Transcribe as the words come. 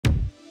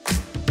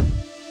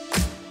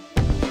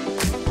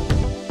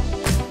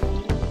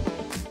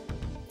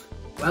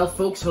Well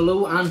folks,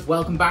 hello and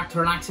welcome back to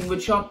Relaxing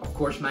Woodshop. Of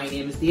course, my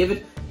name is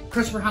David.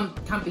 Christopher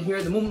can't be here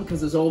at the moment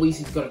because as always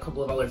he's got a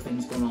couple of other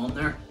things going on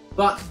there.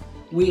 But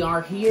we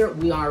are here,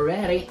 we are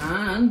ready,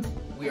 and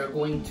we are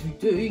going to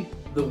do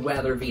the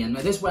weather vane.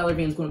 Now this weather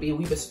vane is going to be a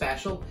wee bit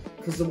special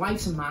because the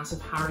wife's a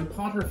massive Harry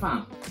Potter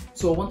fan.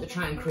 So I want to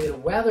try and create a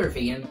weather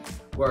vane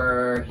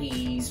where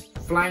he's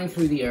flying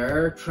through the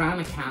air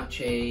trying to catch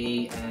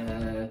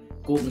a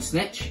golden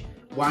snitch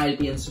while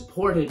being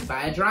supported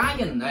by a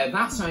dragon. Now if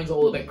that sounds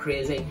all a bit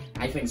crazy,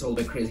 I think it's all a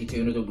bit crazy too,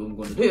 and I don't know if I'm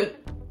going to do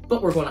it,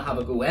 but we're going to have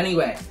a go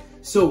anyway.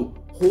 So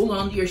hold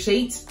on to your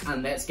seats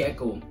and let's get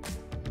going.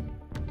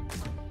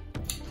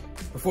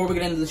 Before we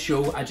get into the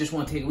show, I just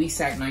want to take a wee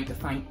second out to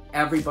thank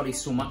everybody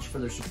so much for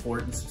their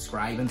support and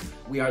subscribing.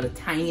 We are the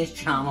tiniest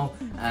channel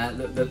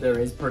that there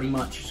is pretty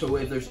much, so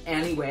if there's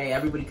any way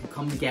everybody could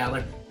come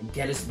together and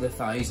get us to the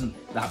 1,000,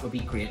 that would be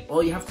great.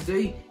 All you have to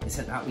do is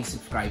hit that wee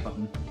subscribe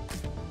button.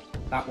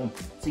 That one.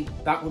 See,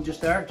 that one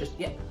just there? Just,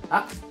 yeah,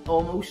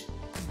 almost.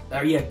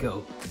 There you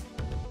go.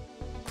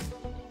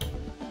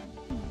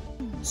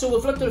 So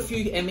we've looked at a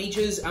few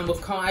images and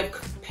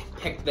I've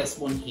picked this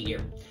one here.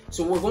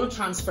 So we're going to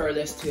transfer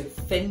this to a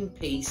thin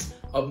piece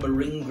of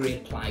marine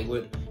grade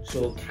plywood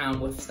so it can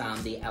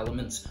withstand the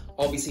elements.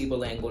 Obviously we're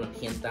then going to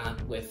paint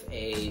that with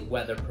a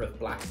weatherproof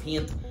black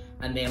paint,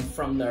 and then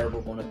from there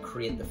we're going to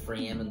create the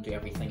frame and do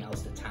everything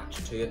else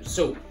attached to it.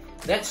 So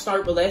let's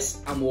start with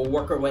this and we'll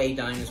work our way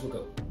down as we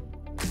go.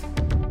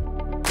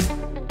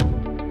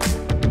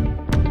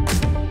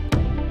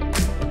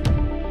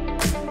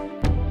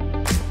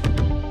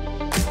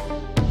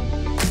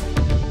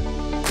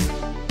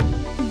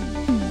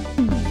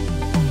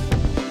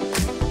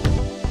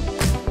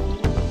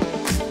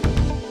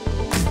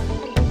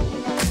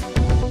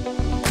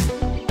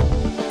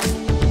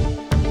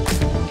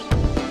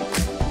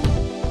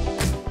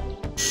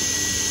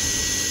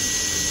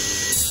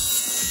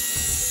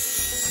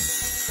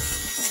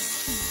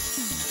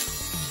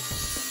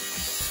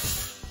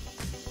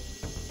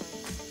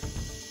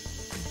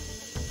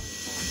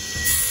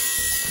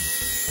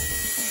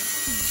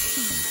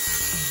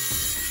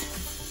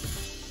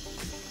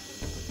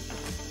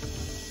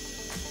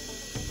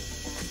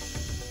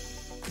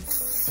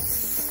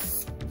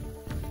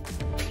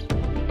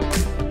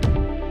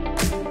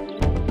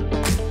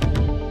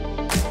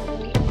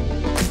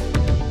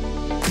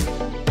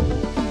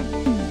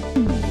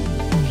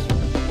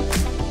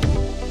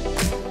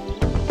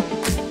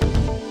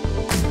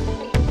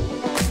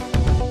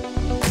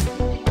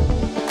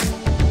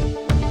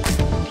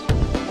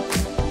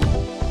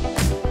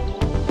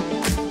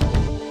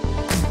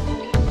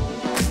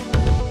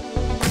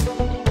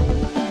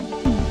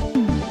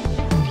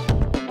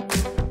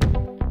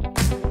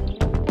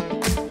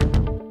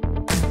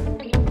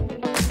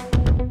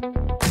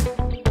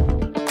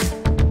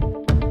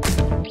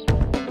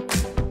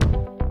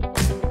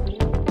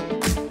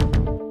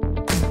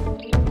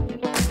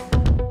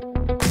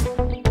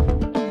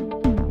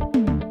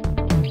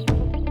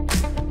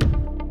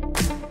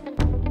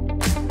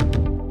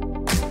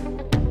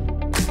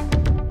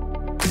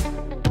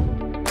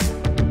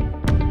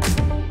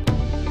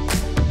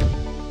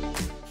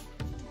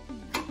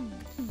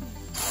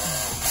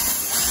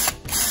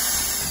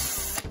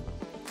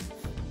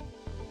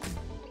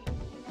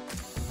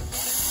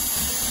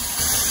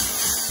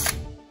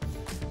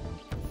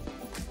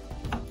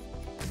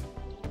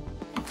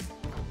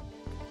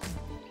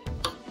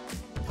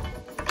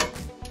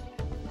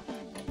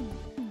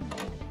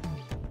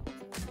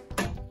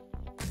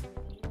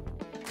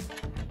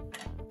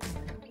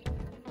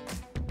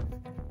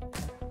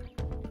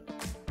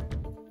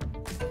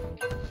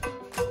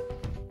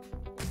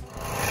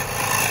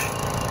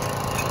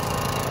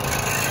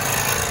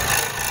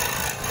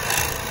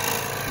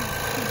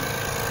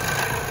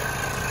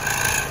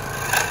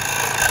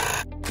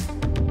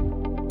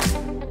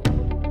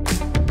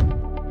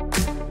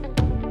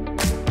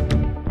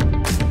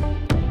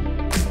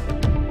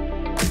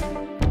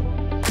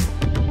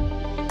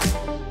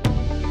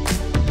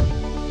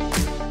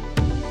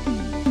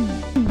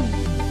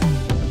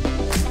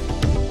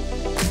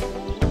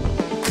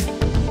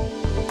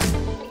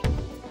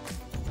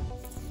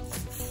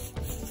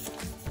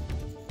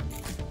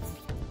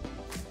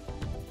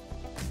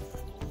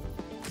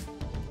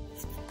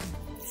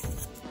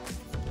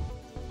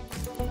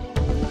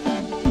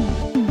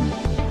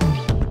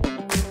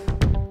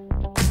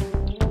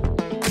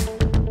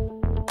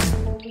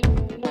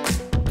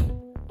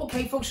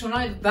 Folks, so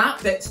now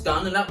that bit's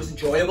done and that was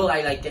enjoyable.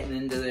 I like getting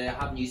into I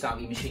haven't used that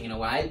wee machine in a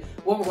while.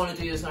 What we're going to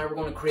do is now we're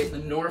going to create the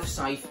north,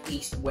 south,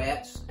 east,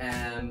 west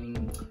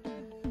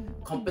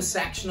compass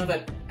section of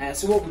it.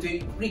 So what we'll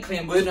do,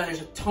 reclaim wood. Now there's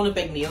a ton of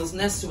big nails in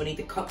this, so we need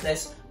to cut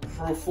this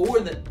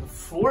before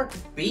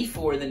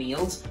the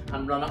nails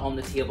and run it on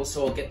the table.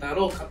 So I'll get that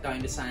all cut down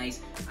to size,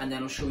 and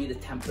then I'll show you the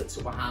templates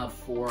that we have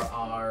for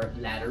our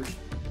letters.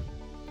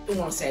 Don't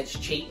want to say it's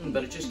cheating,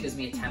 but it just gives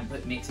me a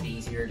template, makes it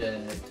easier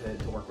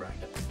to work around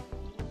it.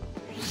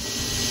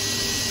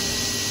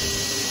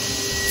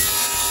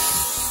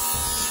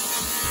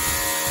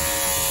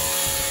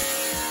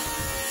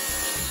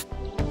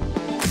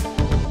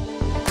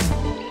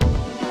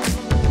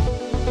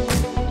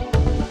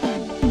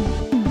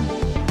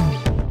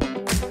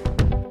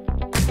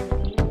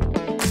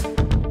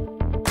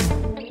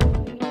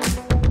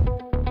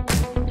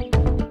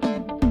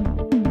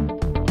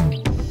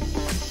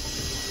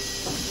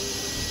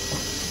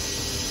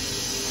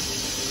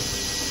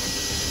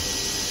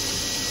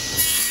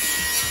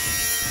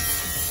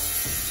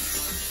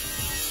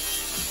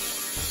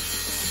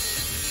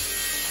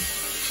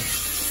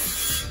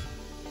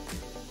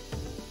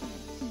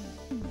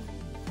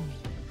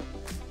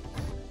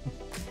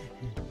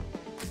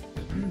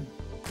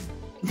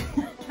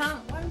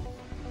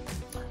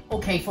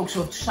 Okay folks,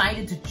 so I've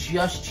decided to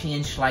just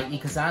change slightly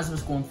because as I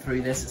was going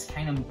through this, it's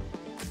kind of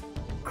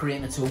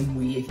creating its own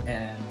wee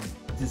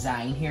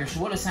design here.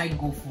 So what I decided to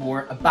go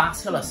for a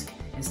basilisk.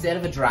 Instead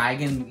of a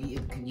dragon, you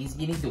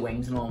need the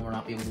wings and all, and we're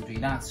not able to do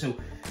that. So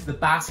the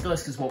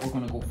basilisk is what we're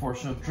going to go for.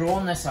 So I've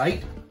drawn this out.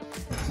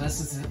 So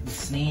this is the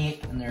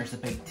snake, and there's the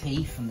big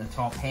teeth and the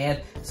top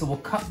head. So we'll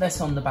cut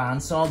this on the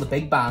bandsaw, the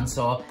big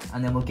bandsaw,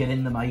 and then we'll get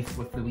in the mouth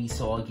with the wee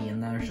saw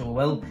again there. So we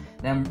will.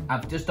 Then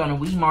I've just done a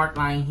wee mark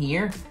line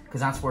here, because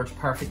that's where it's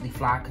perfectly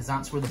flat, because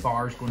that's where the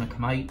bar is going to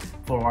come out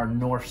for our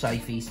north,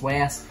 south, east,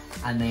 west,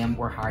 and then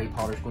where Harry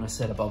Potter's going to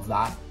sit above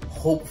that.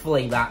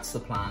 Hopefully that's the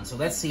plan. So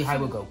let's see how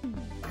we go.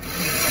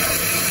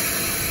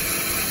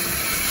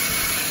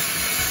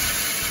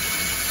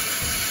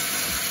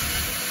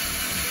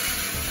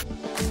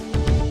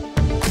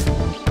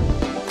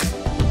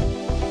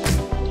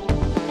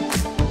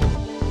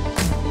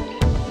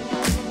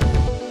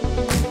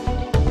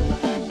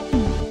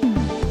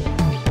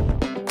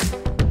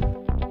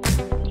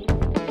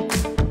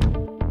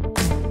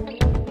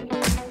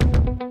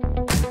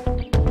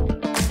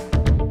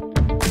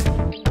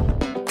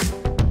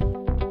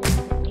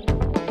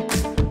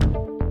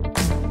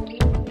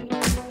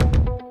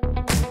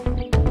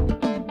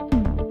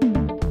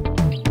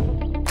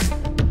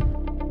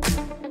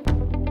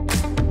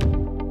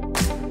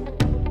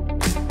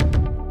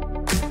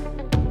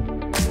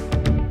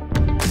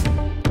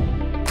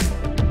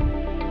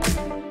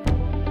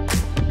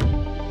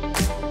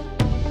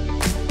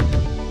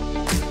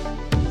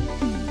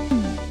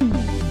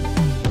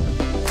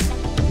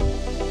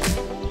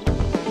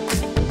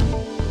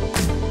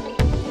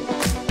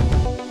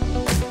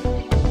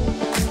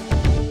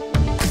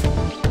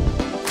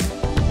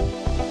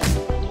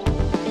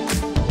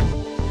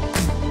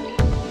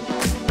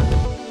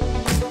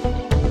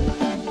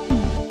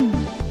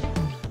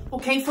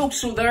 Okay folks,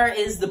 so there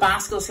is the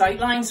basilisk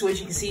outline. So as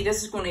you can see,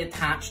 this is going to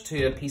attach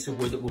to a piece of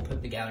wood that we'll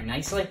put together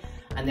nicely,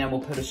 and then we'll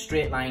put a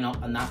straight line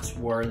up, and that's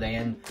where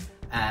then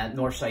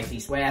north, south,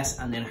 east, west,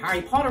 and then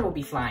Harry Potter will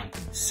be flying.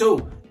 So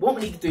what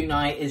we need to do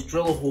now is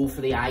drill a hole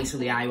for the eye so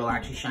the eye will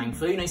actually shine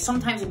through. Now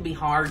sometimes it can be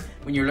hard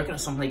when you're looking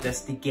at something like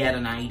this to get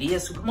an idea,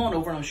 so come on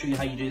over and I'll show you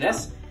how you do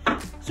this.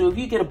 So if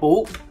you get a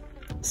bolt,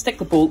 stick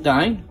the bolt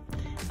down,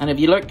 and if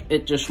you look,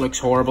 it just looks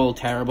horrible,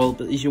 terrible,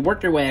 but as you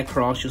work your way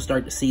across, you'll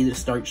start to see that it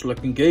starts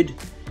looking good.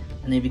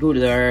 And if you go to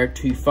there,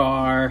 too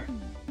far,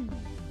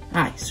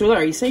 aye, so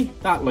there, you see,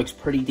 that looks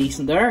pretty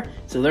decent there.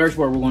 So there's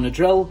where we're going to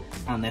drill,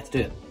 and let's do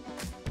it.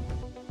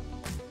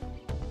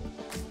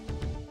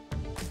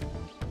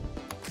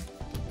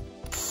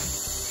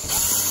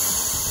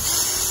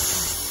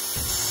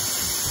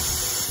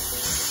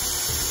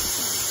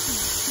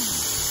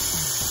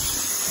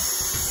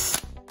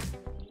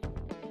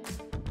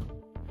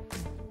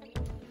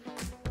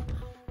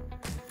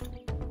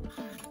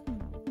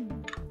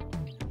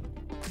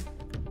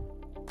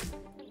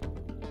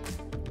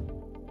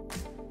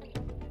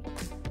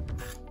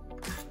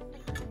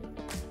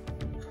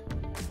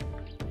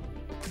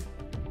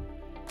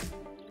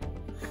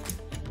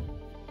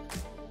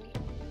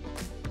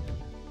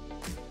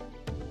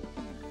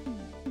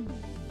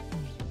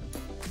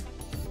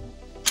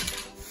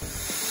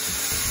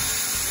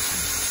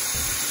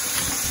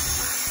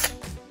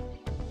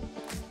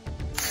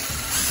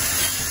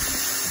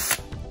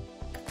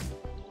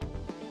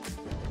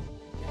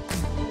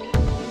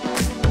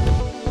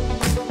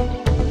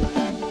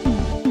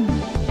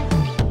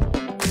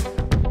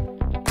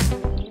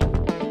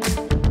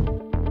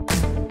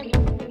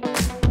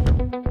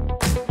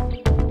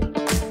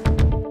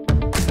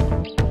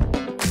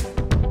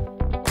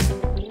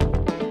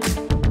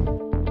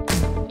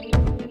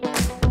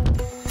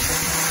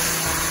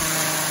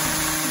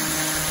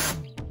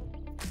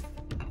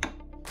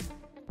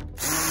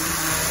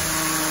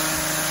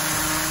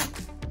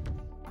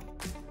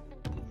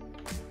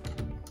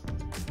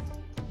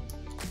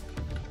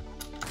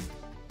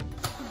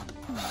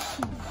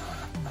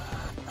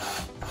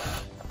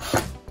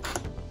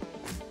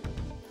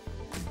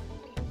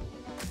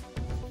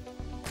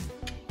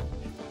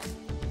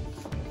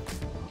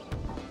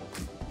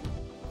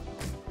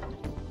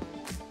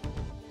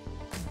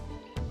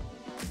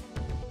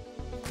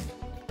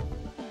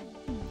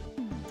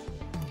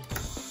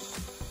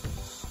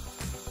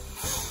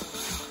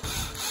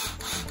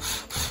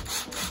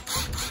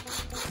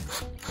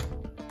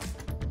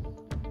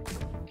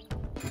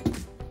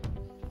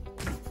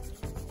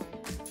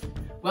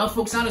 Well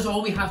folks, that is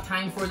all we have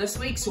time for this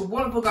week. So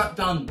what have we got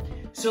done?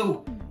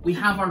 So we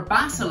have our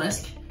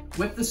basilisk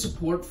with the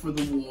support for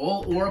the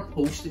wall, or a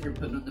post if you're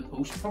putting it in the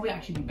post. Probably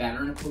actually be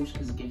better in a post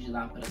because it gives you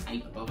that bit of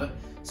height above it.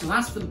 So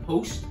that's for the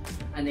post.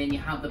 And then you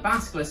have the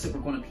basilisk that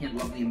we're going to paint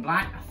lovely in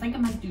black. I think I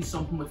might do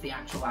something with the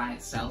actual eye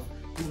itself.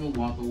 Don't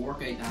know what, we'll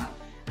work out that.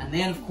 And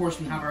then of course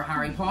we have our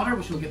Harry Potter,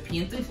 which will get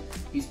painted.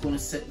 He's going to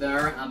sit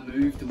there and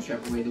move to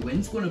whichever way the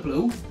wind's going to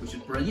blow, which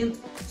is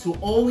brilliant. So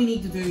all we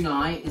need to do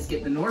now is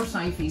get the north,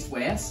 south, east,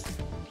 west,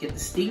 get the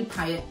steel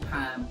pipe,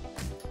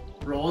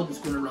 rod that's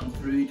going to run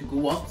through to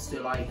go up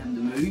to allow him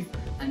to move,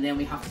 and then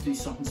we have to do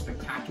something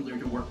spectacular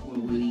to work with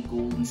Woolly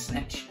Golden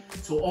Snitch.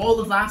 So all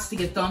of that's to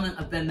get done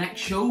at the next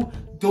show.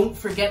 Don't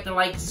forget to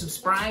like and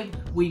subscribe.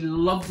 We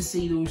love to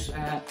see those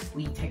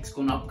wee ticks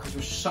going up because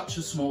we're such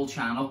a small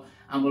channel,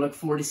 and we'll look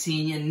forward to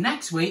seeing you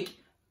next week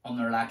on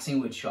the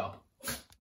Relaxing Woodshop.